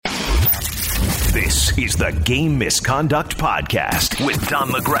This is the Game Misconduct Podcast with Don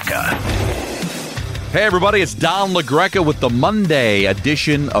LaGreca. Hey everybody, it's Don LaGreca with the Monday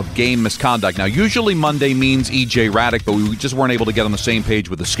edition of Game Misconduct. Now, usually Monday means EJ Raddick, but we just weren't able to get on the same page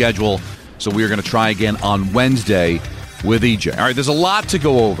with the schedule, so we are going to try again on Wednesday with EJ. All right, there's a lot to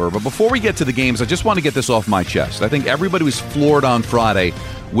go over, but before we get to the games, I just want to get this off my chest. I think everybody was floored on Friday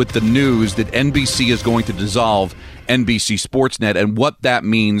with the news that NBC is going to dissolve NBC Sportsnet and what that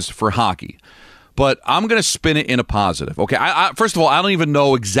means for hockey. But I'm going to spin it in a positive. Okay, first of all, I don't even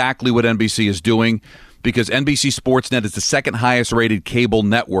know exactly what NBC is doing because NBC Sportsnet is the second highest rated cable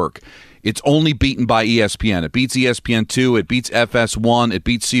network. It's only beaten by ESPN. It beats ESPN2, it beats FS1, it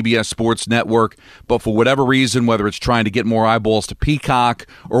beats CBS Sports Network. But for whatever reason, whether it's trying to get more eyeballs to Peacock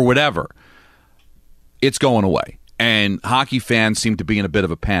or whatever, it's going away. And hockey fans seem to be in a bit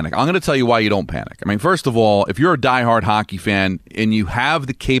of a panic. I'm going to tell you why you don't panic. I mean, first of all, if you're a diehard hockey fan and you have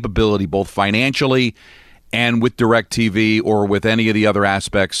the capability both financially and with DirecTV or with any of the other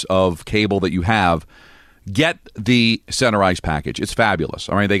aspects of cable that you have, get the Center Ice package. It's fabulous.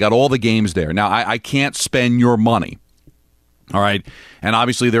 All right, they got all the games there. Now, I can't spend your money. All right, and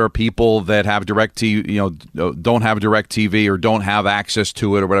obviously there are people that have DirecTV, don't have DirecTV or don't have access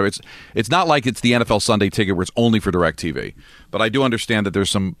to it or whatever. It's not like it's the NFL Sunday Ticket where it's only for DirecTV. But I do understand that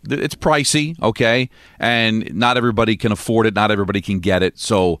it's pricey, okay, and not everybody can afford it, not everybody can get it.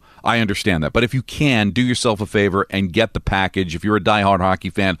 So I understand that. But if you can, do yourself a favor and get the package. If you're a diehard hockey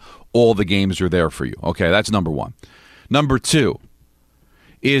fan, all the games are there for you. Okay, that's number one. Number two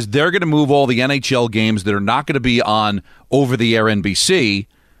is they're going to move all the NHL games that are not going to be on over-the-air NBC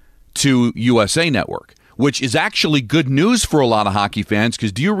to USA Network, which is actually good news for a lot of hockey fans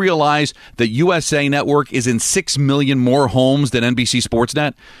because do you realize that USA Network is in 6 million more homes than NBC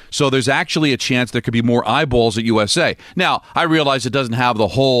Sportsnet? So there's actually a chance there could be more eyeballs at USA. Now, I realize it doesn't have the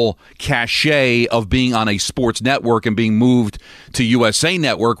whole cachet of being on a sports network and being moved to USA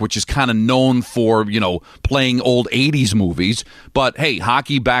Network, which is kind of known for, playing old 80s movies. But, hey,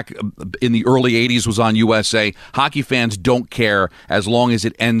 hockey back in the early 80s was on USA. Hockey fans don't care as long as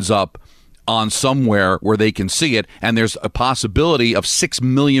it ends up on somewhere where they can see it, and there's a possibility of 6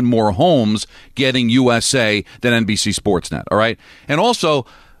 million more homes getting USA than NBC Sportsnet, all right? And also,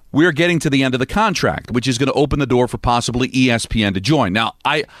 we're getting to the end of the contract, which is going to open the door for possibly ESPN to join. Now,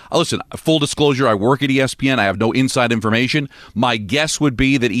 listen, full disclosure, I work at ESPN. I have no inside information. My guess would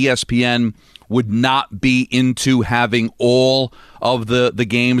be that ESPN would not be into having all of the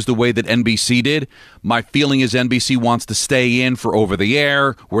games the way that NBC did. My feeling is NBC wants to stay in for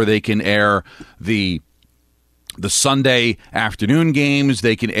over-the-air, where they can air the Sunday afternoon games.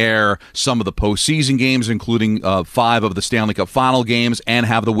 They can air some of the postseason games, including 5 of the Stanley Cup final games, and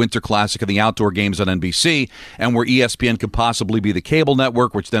have the Winter Classic and the outdoor games on NBC, and where ESPN could possibly be the cable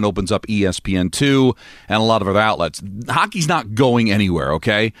network, which then opens up ESPN2 and a lot of other outlets. Hockey's not going anywhere,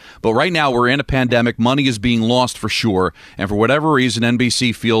 okay? But right now we're in a pandemic. Money is being lost for sure, and for whatever reason,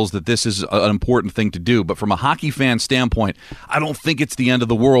 NBC feels that this is an important thing to do. But from a hockey fan standpoint, I don't think it's the end of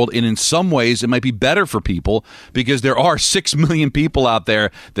the world, and in some ways it might be better for people because there are 6 million people out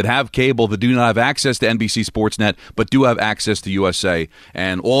there that have cable that do not have access to NBC Sportsnet but do have access to USA.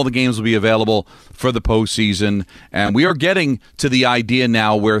 And all the games will be available for the postseason. And we are getting to the idea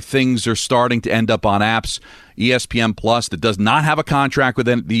now where things are starting to end up on apps. ESPN Plus, that does not have a contract with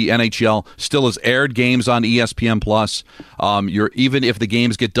the NHL, still has aired games on ESPN Plus. Even if the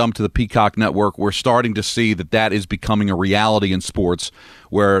games get dumped to the Peacock network, we're starting to see that is becoming a reality in sports,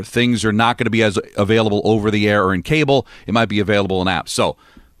 where things are not going to be as available over the air or in cable. It might be available in apps. So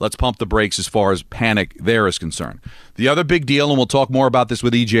let's pump the brakes as far as panic there is concerned. The other big deal, and we'll talk more about this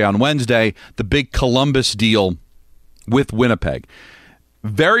with EJ on Wednesday, the big Columbus deal with Winnipeg.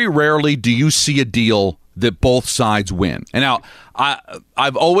 Very rarely do you see a deal that both sides win. And now,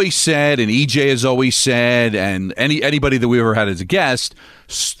 I've always said, and EJ has always said, and anybody that we ever had as a guest,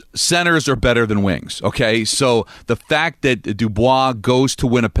 centers are better than wings, okay? So the fact that Dubois goes to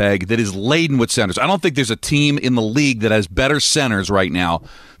Winnipeg that is laden with centers, I don't think there's a team in the league that has better centers right now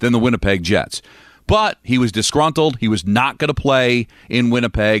than the Winnipeg Jets. But he was disgruntled. He was not going to play in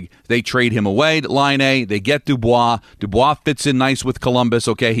Winnipeg. They trade him away to Line A. They get Dubois. Dubois fits in nice with Columbus.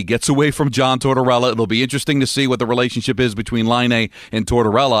 Okay, he gets away from John Tortorella. It'll be interesting to see what the relationship is between Line A and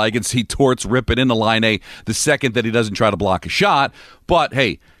Tortorella. I can see Torts ripping into Line A the second that he doesn't try to block a shot. But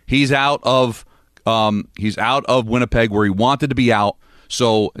hey, he's out of Winnipeg where he wanted to be out.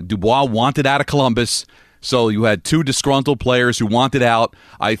 So Dubois wanted out of Columbus. So you had two disgruntled players who wanted out.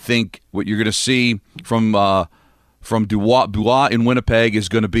 I think what you're going to see from Dubois in Winnipeg is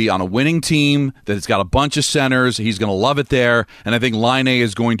going to be on a winning team that has got a bunch of centers. He's going to love it there. And I think Line A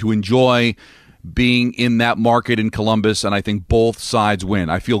is going to enjoy being in that market in Columbus, and I think both sides win.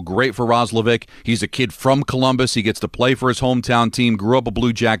 I feel great for Roslovic. He's a kid from Columbus. He gets to play for his hometown team, grew up a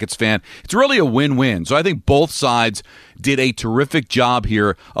Blue Jackets fan. It's really a win-win. So I think both sides did a terrific job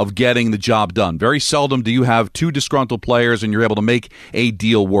here of getting the job done. Very seldom do you have two disgruntled players and you're able to make a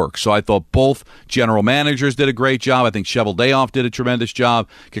deal work. So I thought both general managers did a great job. I think Cheveldayoff did a tremendous job.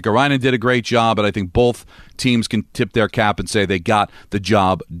 Kekalainen did a great job, but I think both teams can tip their cap and say they got the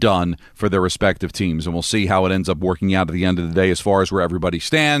job done for their respective teams. And we'll see how it ends up working out at the end of the day as far as where everybody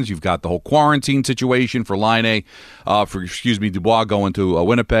stands. You've got the whole quarantine situation for Dubois going to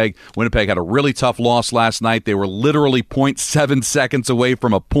Winnipeg. Winnipeg had a really tough loss last night. They were literally 0.7 seconds away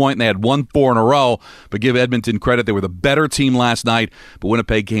from a point. They had won 4 in a row, but give Edmonton credit. They were the better team last night, but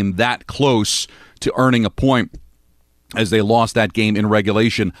Winnipeg came that close to earning a point as they lost that game in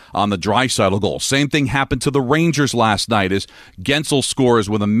regulation on the Draisaitl goal. Same thing happened to the Rangers last night as Gensel scores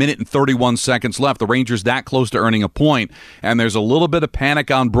with 1 minute and 31 seconds left. The Rangers that close to earning a point, and there's a little bit of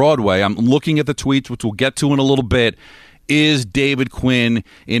panic on Broadway. I'm looking at the tweets, which we'll get to in a little bit. Is David Quinn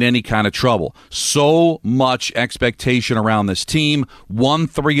in any kind of trouble? So much expectation around this team.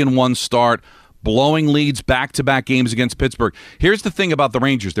 1-3-1 start. Blowing leads back-to-back games against Pittsburgh. Here's the thing about the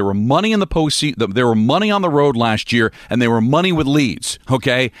Rangers. There were money in the postseason. There were money on the road last year, and they were money with leads,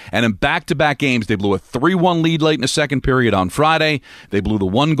 okay? And in back-to-back games, they blew a 3-1 lead late in the second period on Friday. They blew the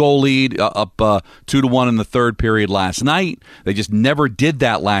 1-goal lead up 2-1 in the third period last night. They just never did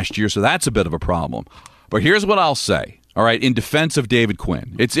that last year, so that's a bit of a problem. But here's what I'll say. All right, in defense of David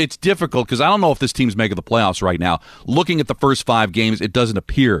Quinn, it's difficult because I don't know if this team's making the playoffs right now. Looking at the first 5 games, it doesn't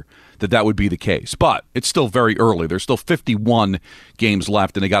appear that would be the case. But it's still very early. There's still 51 games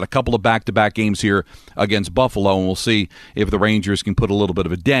left, and they got a couple of back-to-back games here against Buffalo, and we'll see if the Rangers can put a little bit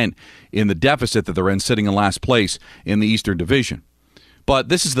of a dent in the deficit that they're in, sitting in last place in the Eastern Division. But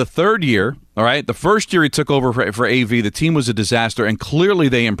this is the third year, all right? The first year he took over for AV, the team was a disaster, and clearly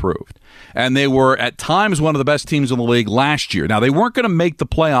they improved. And they were, at times, one of the best teams in the league last year. Now, they weren't going to make the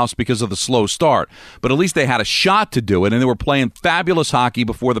playoffs because of the slow start, but at least they had a shot to do it, and they were playing fabulous hockey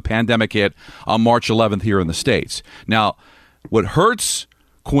before the pandemic hit on March 11th here in the States. Now, what hurts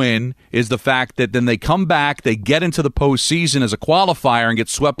Quinn is the fact that then they come back, they get into the postseason as a qualifier and get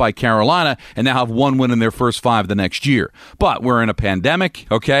swept by Carolina and now have 1 win in their first 5 the next year. But we're in a pandemic,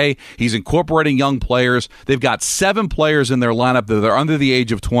 okay? He's incorporating young players. They've got 7 players in their lineup that are under the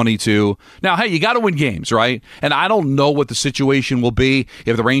age of 22. Now, hey, you got to win games, right? And I don't know what the situation will be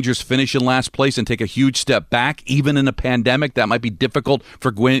if the Rangers finish in last place and take a huge step back, even in a pandemic. That might be difficult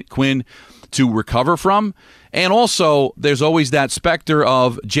for Quinn to recover from. And also, there's always that specter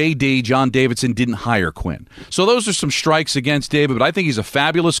of JD, John Davidson, didn't hire Quinn. So those are some strikes against David, but I think he's a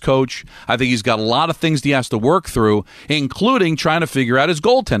fabulous coach. I think he's got a lot of things he has to work through, including trying to figure out his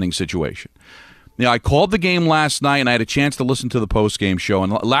goaltending situation. Now, I called the game last night, and I had a chance to listen to the post-game show,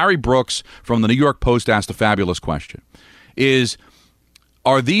 and Larry Brooks from the New York Post asked a fabulous question.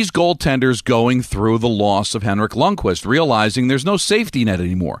 Are these goaltenders going through the loss of Henrik Lundqvist, realizing there's no safety net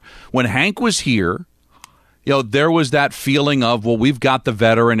anymore? When Hank was here, there was that feeling of, well, we've got the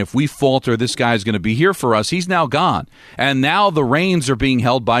veteran. If we falter, this guy's going to be here for us. He's now gone. And now the reins are being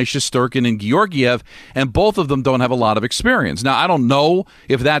held by Shesterkin and Georgiev, and both of them don't have a lot of experience. Now, I don't know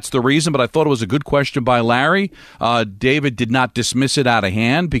if that's the reason, but I thought it was a good question by Larry. David did not dismiss it out of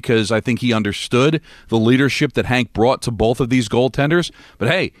hand because I think he understood the leadership that Hank brought to both of these goaltenders. But,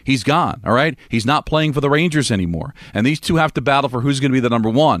 hey, he's gone, all right? He's not playing for the Rangers anymore. And these two have to battle for who's going to be the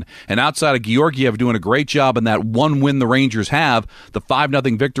number 1. And outside of Georgiev doing a great job in that 1 win the Rangers have, the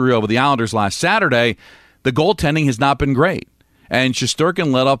 5-0 victory over the Islanders last Saturday, the goaltending has not been great. And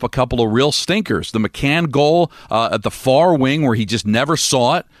Shesterkin let up a couple of real stinkers. The McCann goal at the far wing where he just never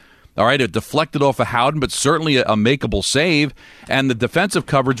saw it. All right, it deflected off of Howden, but certainly a makeable save. And the defensive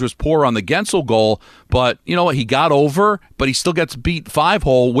coverage was poor on the Gensel goal. But, you know what, he got over, but he still gets beat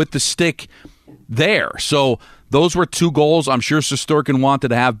 5-hole with the stick there. So those were 2 goals I'm sure Shesterkin wanted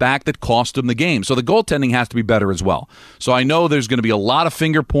to have back that cost him the game. So the goaltending has to be better as well. So I know there's going to be a lot of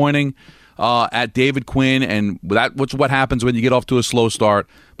finger pointing at David Quinn, and that's what happens when you get off to a slow start.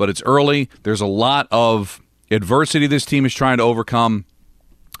 But it's early. There's a lot of adversity this team is trying to overcome.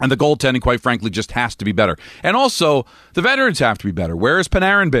 And the goaltending, quite frankly, just has to be better. And also, the veterans have to be better. Where has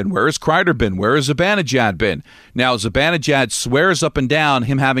Panarin been? Where has Kreider been? Where has Zibanejad been? Now, Zibanejad swears up and down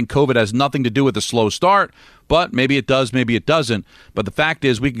him having COVID has nothing to do with the slow start, But maybe it does, maybe it doesn't. But the fact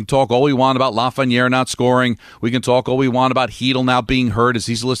is, we can talk all we want about Lafreniere not scoring. We can talk all we want about Hedl now being hurt as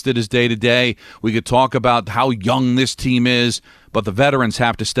he's listed as day-to-day. We could talk about how young this team is. But the veterans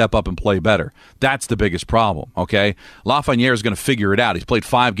have to step up and play better. That's the biggest problem, okay? Lafreniere is going to figure it out. He's played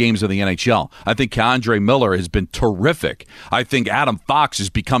 5 games in the NHL. I think K'Andre Miller has been terrific. I think Adam Fox is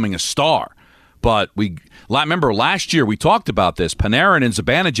becoming a star. But remember last year we talked about this. Panarin and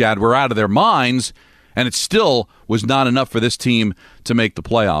Zibanejad were out of their minds, and it still was not enough for this team to make the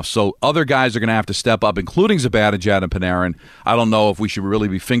playoffs. So other guys are going to have to step up, including Zibanejad and Panarin. I don't know if we should really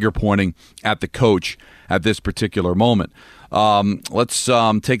be finger-pointing at the coach at this particular moment. Let's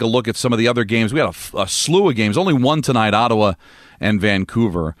take a look at some of the other games. We had a slew of games. Only one tonight, Ottawa and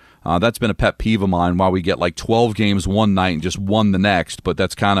Vancouver. That's been a pet peeve of mine, while we get like 12 games one night and just one the next. But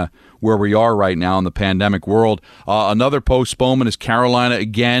that's kind of where we are right now in the pandemic world. Another postponement is Carolina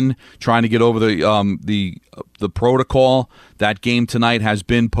again trying to get over the protocol. That game tonight has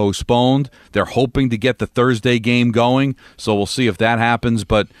been postponed. They're hoping to get the Thursday game going, so we'll see if that happens.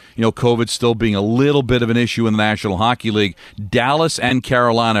 But COVID's still being a little bit of an issue in the National Hockey League. Dallas and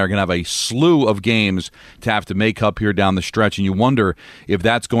Carolina are going to have a slew of games to have to make up here down the stretch, and you wonder if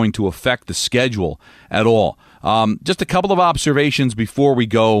that's going to affect the schedule at all. Just a couple of observations before we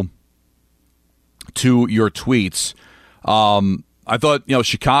go to your tweets. I thought,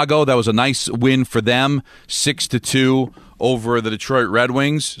 Chicago, that was a nice win for them, 6-2 over the Detroit Red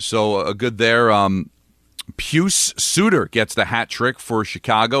Wings. So a good there. Pius Suter gets the hat trick for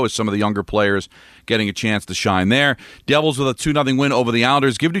Chicago as some of the younger players getting a chance to shine there. Devils with a 2-0 win over the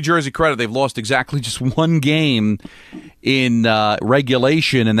Islanders. Give New Jersey credit. They've lost exactly just one game in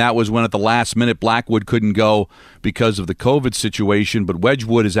regulation, and that was when at the last minute Blackwood couldn't go because of the COVID situation. But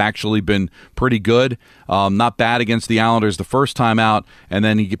Wedgwood has actually been pretty good. Not bad against the Islanders the first time out, and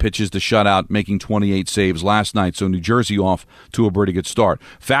then he pitches the shutout, making 28 saves last night. So New Jersey off to a pretty good start.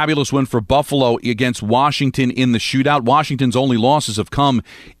 Fabulous win for Buffalo against Washington in the shootout. Washington's only losses have come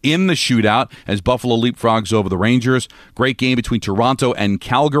in the shootout as Buffalo leapfrogs over the Rangers. Great game between Toronto and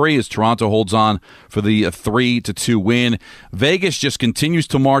Calgary as Toronto holds on for the 3-2 win. Vegas just continues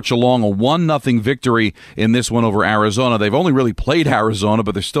to march along, a 1-0 victory in this one over Arizona. They've only really played Arizona,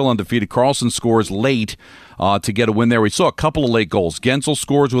 but they're still undefeated. Carlson scores late to get a win there. We saw a couple of late goals. Gensel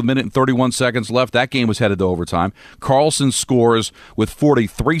scores with 1:31 seconds left. That game was headed to overtime. Carlson scores with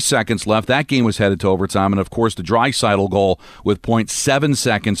 43 seconds left. That game was headed to overtime. And, of course, the Draisaitl goal with 0.7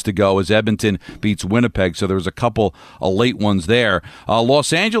 seconds to go as Edmonton beats Winnipeg. So there was a couple of late ones there.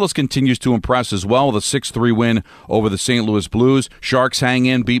 Los Angeles continues to impress as well with a 6-3 win over the St. Louis Blues. Sharks hang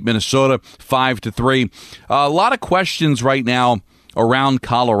in, beat Minnesota 5-3. A lot of questions right now around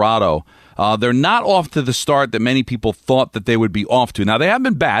Colorado. They're not off to the start that many people thought that they would be off to. Now, they haven't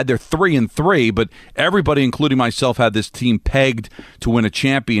been bad. They're 3-3, but everybody, including myself, had this team pegged to win a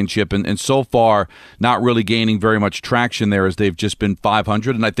championship, and so far not really gaining very much traction there as they've just been .500,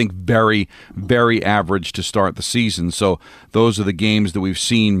 and I think very, very average to start the season. So those are the games that we've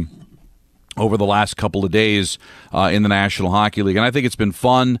seen over the last couple of days in the National Hockey League, and I think it's been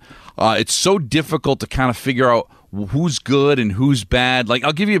fun. It's so difficult to kind of figure out who's good and who's bad. Like,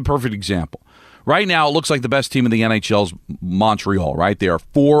 I'll give you a perfect example. Right now, it looks like the best team in the NHL is Montreal, right? They are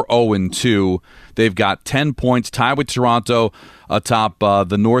 4-0-2. They've got 10 points, tied with Toronto atop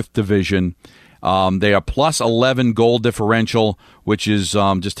the North Division. They are plus 11 goal differential, which is,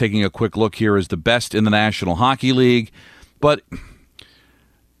 just taking a quick look here, is the best in the National Hockey League. But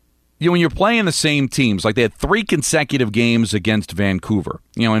when you're playing the same teams, like they had 3 consecutive games against Vancouver.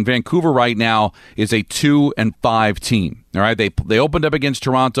 And Vancouver right now is a 2-5 team. All right, they opened up against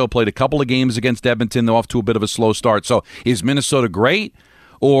Toronto, played a couple of games against Edmonton. They're off to a bit of a slow start. So is Minnesota great,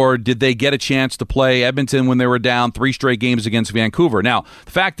 or did they get a chance to play Edmonton when they were down 3 straight games against Vancouver? Now,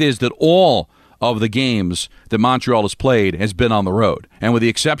 the fact is that all of the games that Montreal has played has been on the road. And with the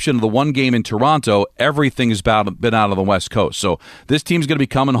exception of the one game in Toronto, everything has been out of the West Coast. So this team's going to be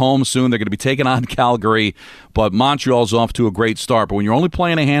coming home soon. They're going to be taking on Calgary, but Montreal's off to a great start. But when you're only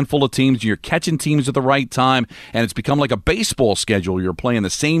playing a handful of teams, you're catching teams at the right time, and it's become like a baseball schedule. You're playing the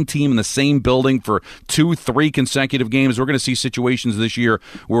same team in the same building for 2-3 consecutive games. We're going to see situations this year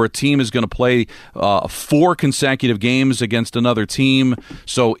where a team is going to play 4 consecutive games against another team.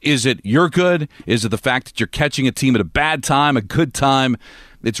 So is it you're good? Is it the fact that you're catching a team at a bad time, a good time?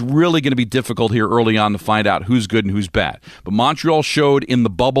 It's really going to be difficult here early on to find out who's good and who's bad. But Montreal showed in the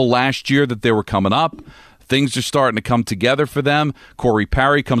bubble last year that they were coming up. things are starting to come together for them. Corey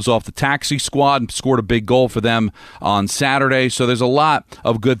Perry comes off the taxi squad and scored a big goal for them on Saturday. So there's a lot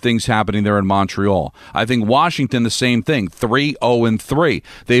of good things happening there in Montreal. I think Washington, the same thing, 3-0-3.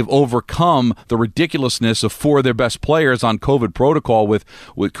 They've overcome the ridiculousness of four of their best players on COVID protocol with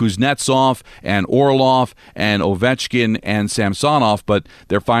Kuznetsov and Orlov and Ovechkin and Samsonov, but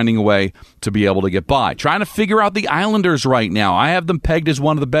they're finding a way to be able to get by. Trying to figure out the Islanders right now. I have them pegged as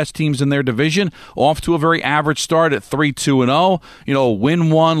one of the best teams in their division, off to a very average start at 3-2-0. Win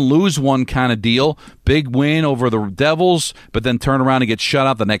one, lose one kind of deal. Big win over the Devils, but then turn around and get shut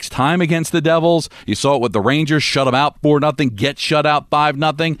out the next time against the Devils. You saw it with the Rangers, shut them out 4-0, get shut out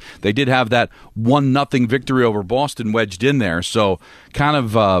 5-0. They did have that 1-0 victory over Boston wedged in there, so kind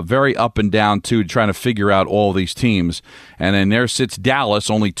of very up and down, too, trying to figure out all these teams. And then there sits Dallas,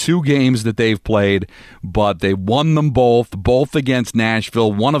 only 2 games that they've played, but they won them both against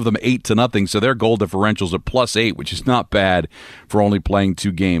Nashville, one of them 8-0, so their goal differential's at +8, which is not bad for only playing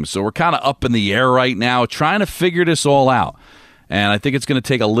 2 games. So we're kind of up in the air right now, trying to figure this all out. And I think it's going to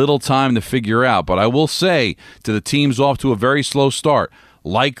take a little time to figure out. But I will say to the teams off to a very slow start,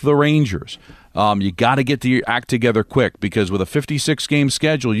 like the Rangers, you got to get your act together quick, because with a 56-game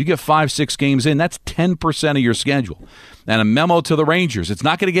schedule, you get 5-6 games in, that's 10% of your schedule. And a memo to the Rangers, it's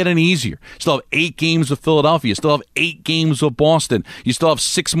not going to get any easier. You still have 8 games with Philadelphia. You still have 8 games with Boston. You still have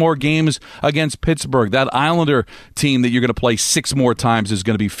 6 more games against Pittsburgh. That Islander team that you're going to play 6 more times is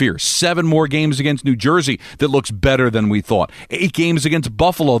going to be fierce. 7 more games against New Jersey that looks better than we thought. 8 games against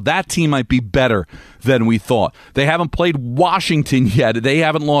Buffalo. That team might be better than we thought. They haven't played Washington yet. They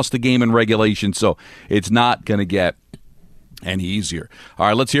haven't lost a game in regulation, so it's not going to get any easier. All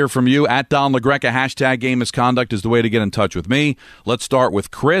right, let's hear from you. At Don LaGreca, hashtag game misconduct is the way to get in touch with me. Let's start with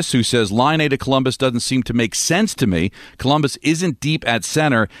Chris, who says, Line A to Columbus doesn't seem to make sense to me. Columbus isn't deep at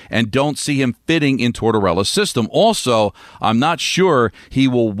center and don't see him fitting in Tortorella's system. Also, I'm not sure he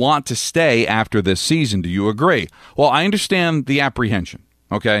will want to stay after this season. Do you agree? Well, I understand the apprehension,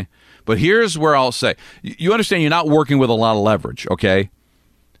 okay? But here's where I'll say, you understand you're not working with a lot of leverage, okay?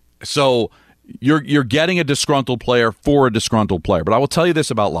 So you're getting a disgruntled player for a disgruntled player. But I will tell you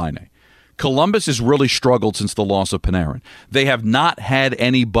this about Line A. Columbus has really struggled since the loss of Panarin. They have not had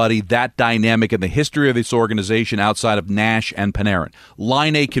anybody that dynamic in the history of this organization outside of Nash and Panarin.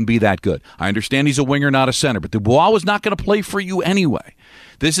 Line A can be that good. I understand he's a winger, not a center, but Dubois was not going to play for you anyway.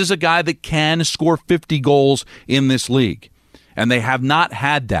 This is a guy that can score 50 goals in this league, and they have not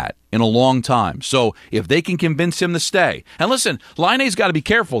had that in a long time. So if they can convince him to stay. And listen, Line A's got to be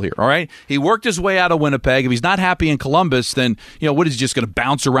careful here, all right? He worked his way out of Winnipeg. If he's not happy in Columbus, then, what is he just going to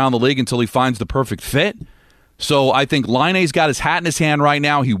bounce around the league until he finds the perfect fit? So I think Line A's got his hat in his hand right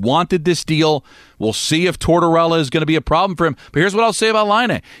now. He wanted this deal. We'll see if Tortorella is going to be a problem for him. But here's what I'll say about Line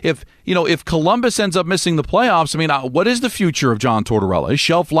A. If Columbus ends up missing the playoffs, what is the future of John Tortorella? His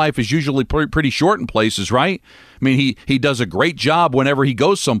shelf life is usually pretty short in places, right? He does a great job whenever he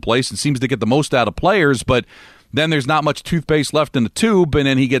goes someplace and seems to get the most out of players, but then there's not much toothpaste left in the tube, and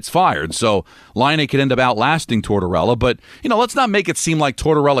then he gets fired. So Line A could end up outlasting Tortorella. But, let's not make it seem like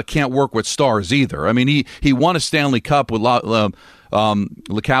Tortorella can't work with stars either. He won a Stanley Cup with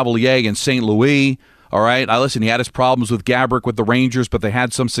Le Cavalier in St. Louis. All right. He had his problems with Gaborik with the Rangers, but they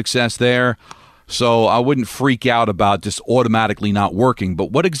had some success there. So I wouldn't freak out about just automatically not working.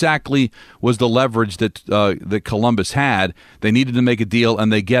 But what exactly was the leverage that Columbus had? They needed to make a deal,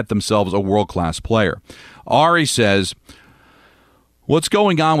 and they get themselves a world-class player. Ari says, what's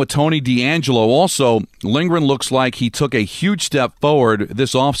going on with Tony DeAngelo? Also, Lindgren looks like he took a huge step forward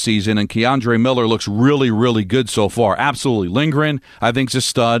this offseason, and Keandre Miller looks really, really good so far. Absolutely. Lindgren, I think, is a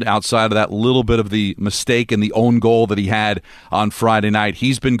stud outside of that little bit of the mistake and the own goal that he had on Friday night.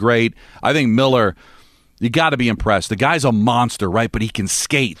 He's been great. I think Miller, you got to be impressed. The guy's a monster, right? But he can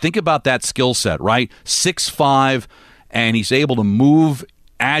skate. Think about that skill set, right? 6'5", and he's able to move,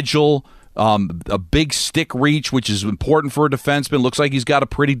 agile, a big stick reach, which is important for a defenseman. Looks like he's got a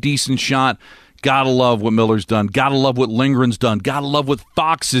pretty decent shot. Gotta love what Miller's done. Gotta love what Lindgren's done. Gotta love what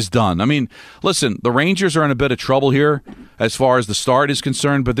Fox has done. Listen, the Rangers are in a bit of trouble here as far as the start is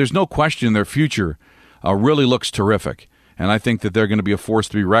concerned, but there's no question their future really looks terrific. And I think that they're going to be a force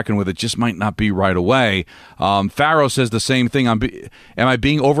to be reckoned with. It just might not be right away. Farrow says the same thing. Am I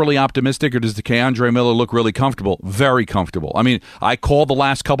being overly optimistic, or does the Keandre Miller look really comfortable? Very comfortable. I called the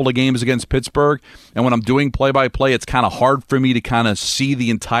last couple of games against Pittsburgh, and when I'm doing play-by-play, it's kind of hard for me to kind of see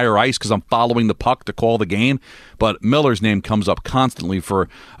the entire ice because I'm following the puck to call the game. But Miller's name comes up constantly for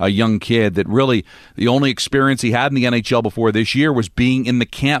a young kid that really the only experience he had in the NHL before this year was being in the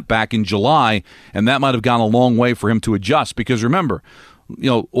camp back in July, and that might have gone a long way for him to adjust. Because remember,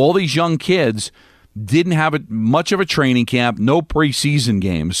 all these young kids, didn't have much of a training camp, no preseason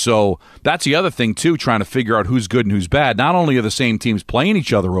games. So that's the other thing, too, trying to figure out who's good and who's bad. Not only are the same teams playing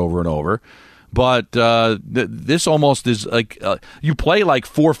each other over and over, but this almost is like you play like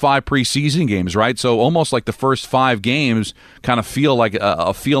 4 or 5 preseason games, right? So almost like the first 5 games kind of feel like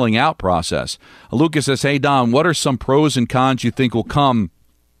a feeling out process. Lucas says, hey, Don, what are some pros and cons you think will come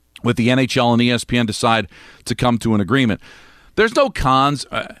with the NHL and ESPN decide to come to an agreement? There's no cons.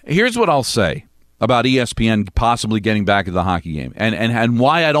 Here's what I'll say about ESPN possibly getting back to the hockey game and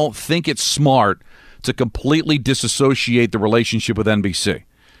why I don't think it's smart to completely disassociate the relationship with NBC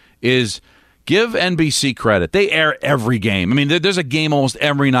is give NBC credit. They air every game. I mean, there's a game almost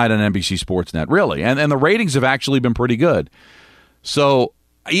every night on NBC Sportsnet, really, and the ratings have actually been pretty good. So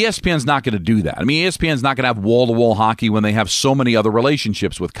ESPN's not going to do that. I mean, ESPN's not going to have wall-to-wall hockey when they have so many other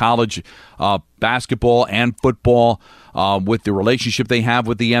relationships with college basketball and football, with the relationship they have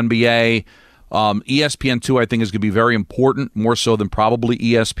with the NBA. ESPN2, I think, is going to be very important, more so than probably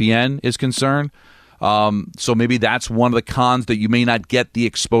ESPN is concerned. So maybe that's one of the cons, that you may not get the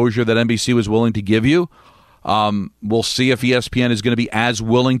exposure that NBC was willing to give you. We'll see if ESPN is going to be as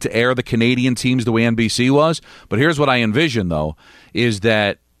willing to air the Canadian teams the way NBC was. But here's what I envision, though, is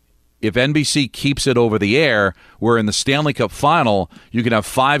that if NBC keeps it over the air, where in the Stanley Cup final, you can have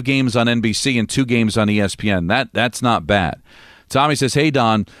 5 games on NBC and 2 games on ESPN. That's not bad. Tommy says, hey,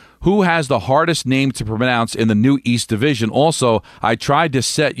 Don, who has the hardest name to pronounce in the new East Division? Also, I tried to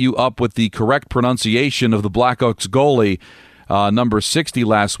set you up with the correct pronunciation of the Blackhawks goalie, number 60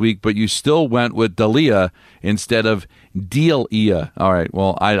 last week, but you still went with Dalia instead of Delia. All right,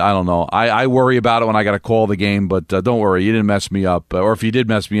 well, I don't know. I worry about it when I got to call the game, but don't worry, you didn't mess me up. Or if you did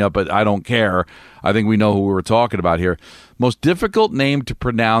mess me up, but I don't care. I think we know who we were talking about here. Most difficult name to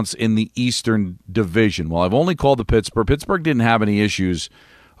pronounce in the Eastern Division. Well, I've only called the Pittsburgh. Pittsburgh didn't have any issues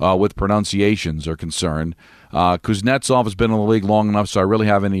with pronunciations are concerned. Kuznetsov has been in the league long enough, so I really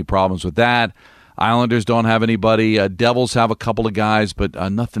have any problems with that. Islanders don't have anybody. Devils have a couple of guys, but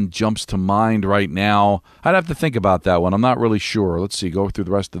nothing jumps to mind right now. I'd have to think about that one. I'm not really sure. Let's see. Go through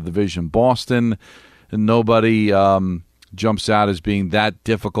the rest of the division. Boston, nobody jumps out as being that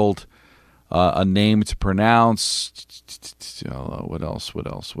difficult a name to pronounce. What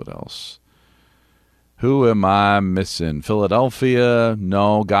else? Who am I missing? Philadelphia?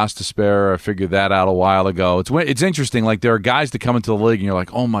 No. Gostisbehere, I figured that out a while ago. It's interesting. Like, there are guys that come into the league and you're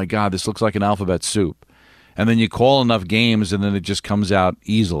like, oh, my God, this looks like an alphabet soup. And then you call enough games and then it just comes out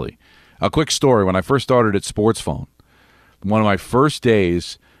easily. A quick story. When I first started at SportsPhone, one of my first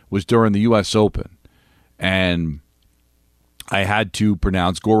days was during the U.S. Open. And I had to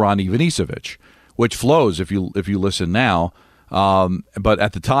pronounce Goran Ivanisevic, which flows if you listen now. But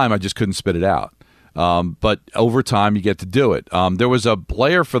at the time, I just couldn't spit it out. But over time, you get to do it. There was a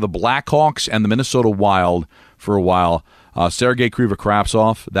player for the Blackhawks and the Minnesota Wild for a while, Sergei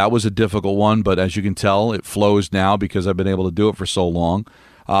Krivokrapsov. That was a difficult one, but as you can tell, it flows now because I've been able to do it for so long.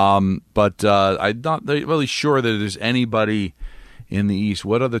 But I'm not really sure that there's anybody in the East.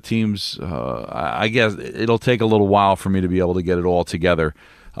 What other teams? I guess it'll take a little while for me to be able to get it all together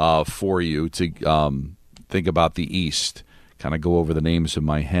for you to think about the East. Kind of go over the names in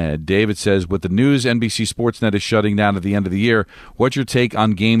my head. David says, with the news NBC Sportsnet is shutting down at the end of the year, what's your take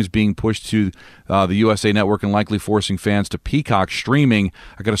on games being pushed to the USA Network and likely forcing fans to Peacock streaming?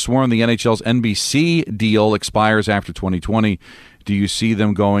 I could have sworn the NHL's NBC deal expires after 2020. Do you see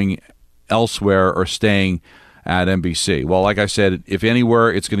them going elsewhere or staying at NBC? Well, like I said, if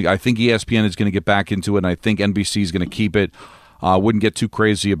anywhere, it's going to. I think ESPN is going to get back into it, and I think NBC is going to keep it. Wouldn't get too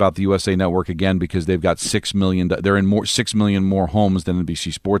crazy about the USA Network again because they've got 6 million. They're in 6 million more homes than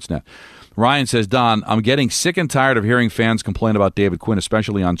NBC Sportsnet. Ryan says, Don, I'm getting sick and tired of hearing fans complain about David Quinn,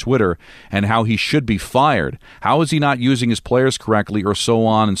 especially on Twitter, and how he should be fired. How is he not using his players correctly, or so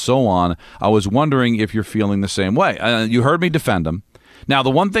on and so on? I was wondering if you're feeling the same way. You heard me defend him. Now,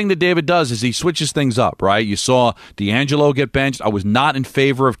 the one thing that David does is he switches things up, right? You saw D'Angelo get benched. I was not in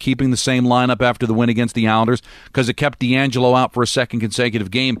favor of keeping the same lineup after the win against the Islanders because it kept D'Angelo out for a second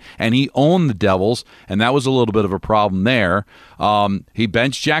consecutive game, and he owned the Devils, and that was a little bit of a problem there. He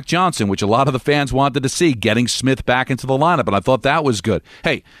benched Jack Johnson, which a lot of the fans wanted to see, getting Smith back into the lineup, and I thought that was good.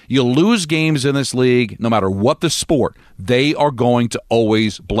 Hey, you lose games in this league, no matter what the sport, they are going to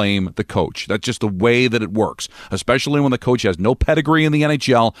always blame the coach. That's just the way that it works, especially when the coach has no pedigree in the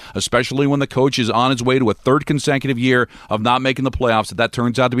NHL, especially when the coach is on his way to a third consecutive year of not making the playoffs. That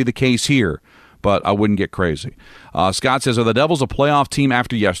turns out to be the case here, but I wouldn't get crazy. Scott says, are the Devils a playoff team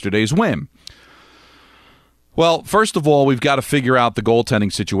after yesterday's win? Well, first of all, we've got to figure out the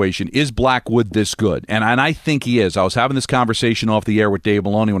goaltending situation. Is Blackwood this good? And I think he is. I was having this conversation off the air with Dave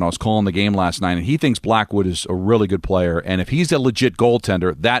Maloney when I was calling the game last night, and he thinks Blackwood is a really good player. And if he's a legit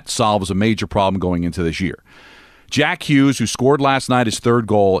goaltender, that solves a major problem going into this year. Jack Hughes, who scored last night his third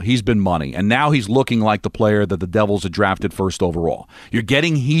goal, he's been money. And now he's looking like the player that the Devils had drafted first overall. You're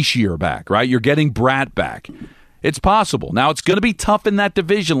getting Hischier back, right? You're getting Bratt back. It's possible. Now, it's going to be tough in that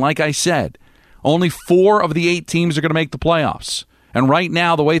division, like I said. Only 4 of the 8 teams are going to make the playoffs. And right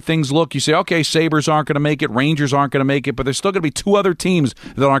now, the way things look, you say, okay, Sabres aren't going to make it, Rangers aren't going to make it, but there's still going to be 2 other teams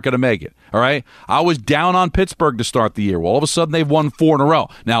that aren't going to make it. All right? I was down on Pittsburgh to start the year. Well, all of a sudden, they've won 4 in a row.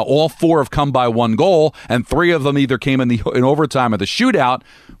 Now, all 4 have come by 1 goal, and 3 of them either came in overtime or the shootout,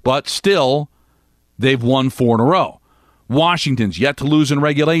 but still, they've won 4 in a row. Washington's yet to lose in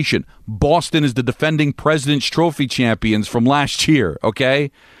regulation. Boston is the defending President's Trophy champions from last year,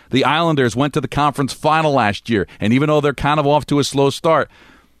 okay? The Islanders went to the conference final last year, and even though they're kind of off to a slow start,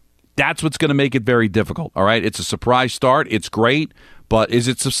 that's what's going to make it very difficult, all right? It's a surprise start. It's great, but is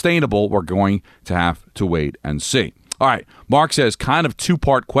it sustainable? We're going to have to wait and see. All right, Mark says, kind of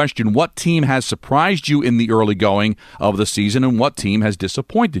 2-part question. What team has surprised you in the early going of the season, and what team has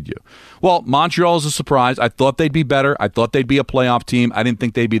disappointed you? Well, Montreal is a surprise. I thought they'd be better. I thought they'd be a playoff team. I didn't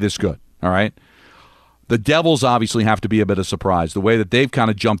think they'd be this good, all right? The Devils obviously have to be a bit of a surprise, the way that they've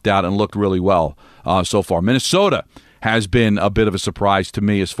kind of jumped out and looked really well so far. Minnesota has been a bit of a surprise to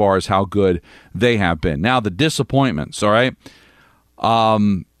me as far as how good they have been. Now, the disappointments, all right?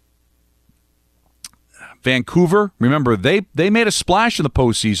 Vancouver, remember, they made a splash in the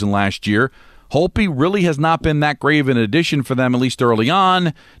postseason last year. Holtby really has not been that great of an addition for them, at least early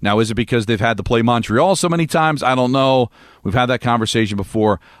on. Now, is it because they've had to play Montreal so many times? I don't know. We've had that conversation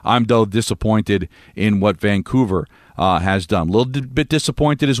before. I'm though disappointed in what Vancouver has done. A little bit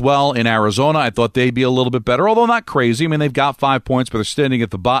disappointed as well in Arizona. I thought they'd be a little bit better, although not crazy. I mean, they've got 5 points, but they're standing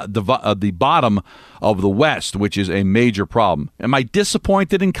at the bottom of the West, which is a major problem. Am I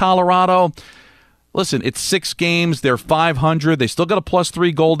disappointed in Colorado? Listen, it's 6 games. They're .500. They still got a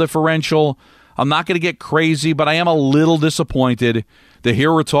 +3 goal differential. I'm not going to get crazy, but I am a little disappointed that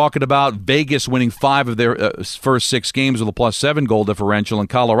here we're talking about Vegas winning 5 of their first 6 games with a +7 goal differential, and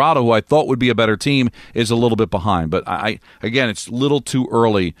Colorado, who I thought would be a better team, is a little bit behind. But, again, it's a little too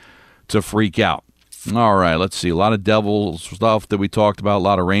early to freak out. All right, let's see. A lot of Devils stuff that we talked about, a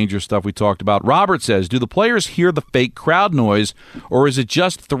lot of Rangers stuff we talked about. Robert says, do the players hear the fake crowd noise, or is it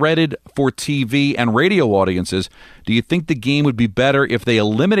just threaded for TV and radio audiences? Do you think the game would be better if they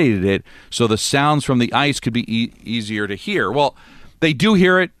eliminated it so the sounds from the ice could be easier to hear? Well, they do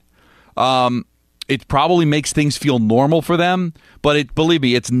hear it. It probably makes things feel normal for them, but believe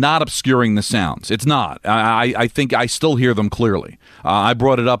me, it's not obscuring the sounds. It's not. I think I still hear them clearly. I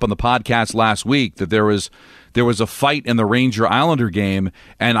brought it up on the podcast last week that there was a fight in the Ranger-Islander game,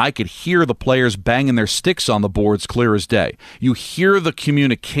 and I could hear the players banging their sticks on the boards clear as day. You hear the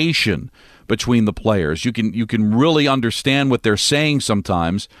communication between the players. You can really understand what they're saying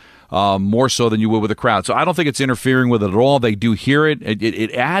sometimes. More so than you would with a crowd. So I don't think it's interfering with it at all. They do hear it.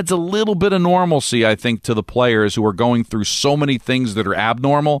 It adds a little bit of normalcy, I think, to the players who are going through so many things that are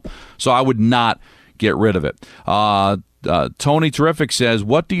abnormal. So I would not get rid of it. Tony Terrific says,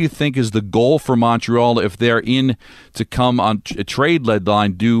 what do you think is the goal for Montreal if they're in to come on a trade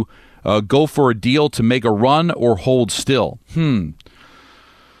deadline? Do go for a deal to make a run or hold still?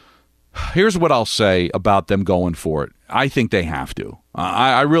 Here's what I'll say about them going for it. I think they have to.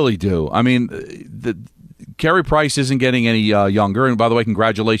 I really do. I mean, Carey Price isn't getting any younger. And by the way,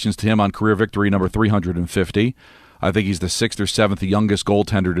 congratulations to him on career victory number 350. I think he's the 6th or 7th youngest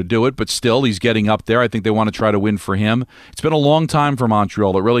goaltender to do it, but still, he's getting up there. I think they want to try to win for him. It's been a long time for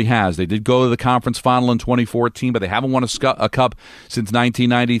Montreal. It really has. They did go to the conference final in 2014, but they haven't won a cup since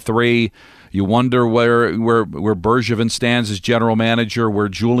 1993. You wonder where Bergevin stands as general manager, where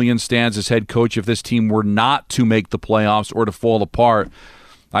Julian stands as head coach if this team were not to make the playoffs or to fall apart.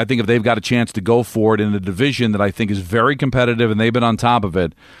 I think if they've got a chance to go for it in a division that I think is very competitive and they've been on top of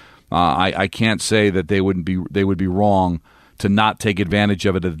it, I can't say that they would be wrong to not take advantage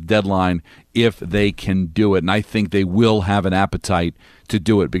of it at the deadline if they can do it. And I think they will have an appetite to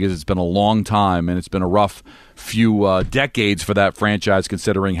do it because it's been a long time and it's been a rough few decades for that franchise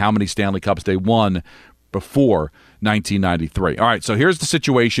considering how many Stanley Cups they won before 1993. All right, so here's the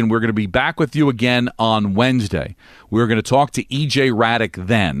situation. We're going to be back with you again on Wednesday. We're going to talk to EJ Hradek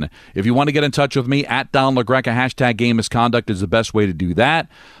then. If you want to get in touch with me, at Don LaGreca, hashtag game misconduct is the best way to do that.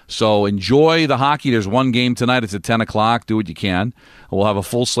 So enjoy the hockey. There's one game tonight. It's at 10 o'clock. Do what you can. We'll have a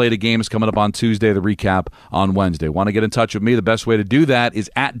full slate of games coming up on Tuesday, the recap on Wednesday. Want to get in touch with me? The best way to do that is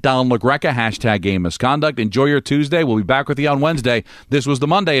at Don LaGreca, hashtag game misconduct. Enjoy your Tuesday. We'll be back with you on Wednesday. This was the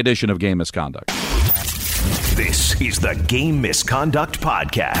Monday edition of Game Misconduct. This is the Game Misconduct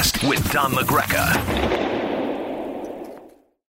Podcast with Don LaGreca.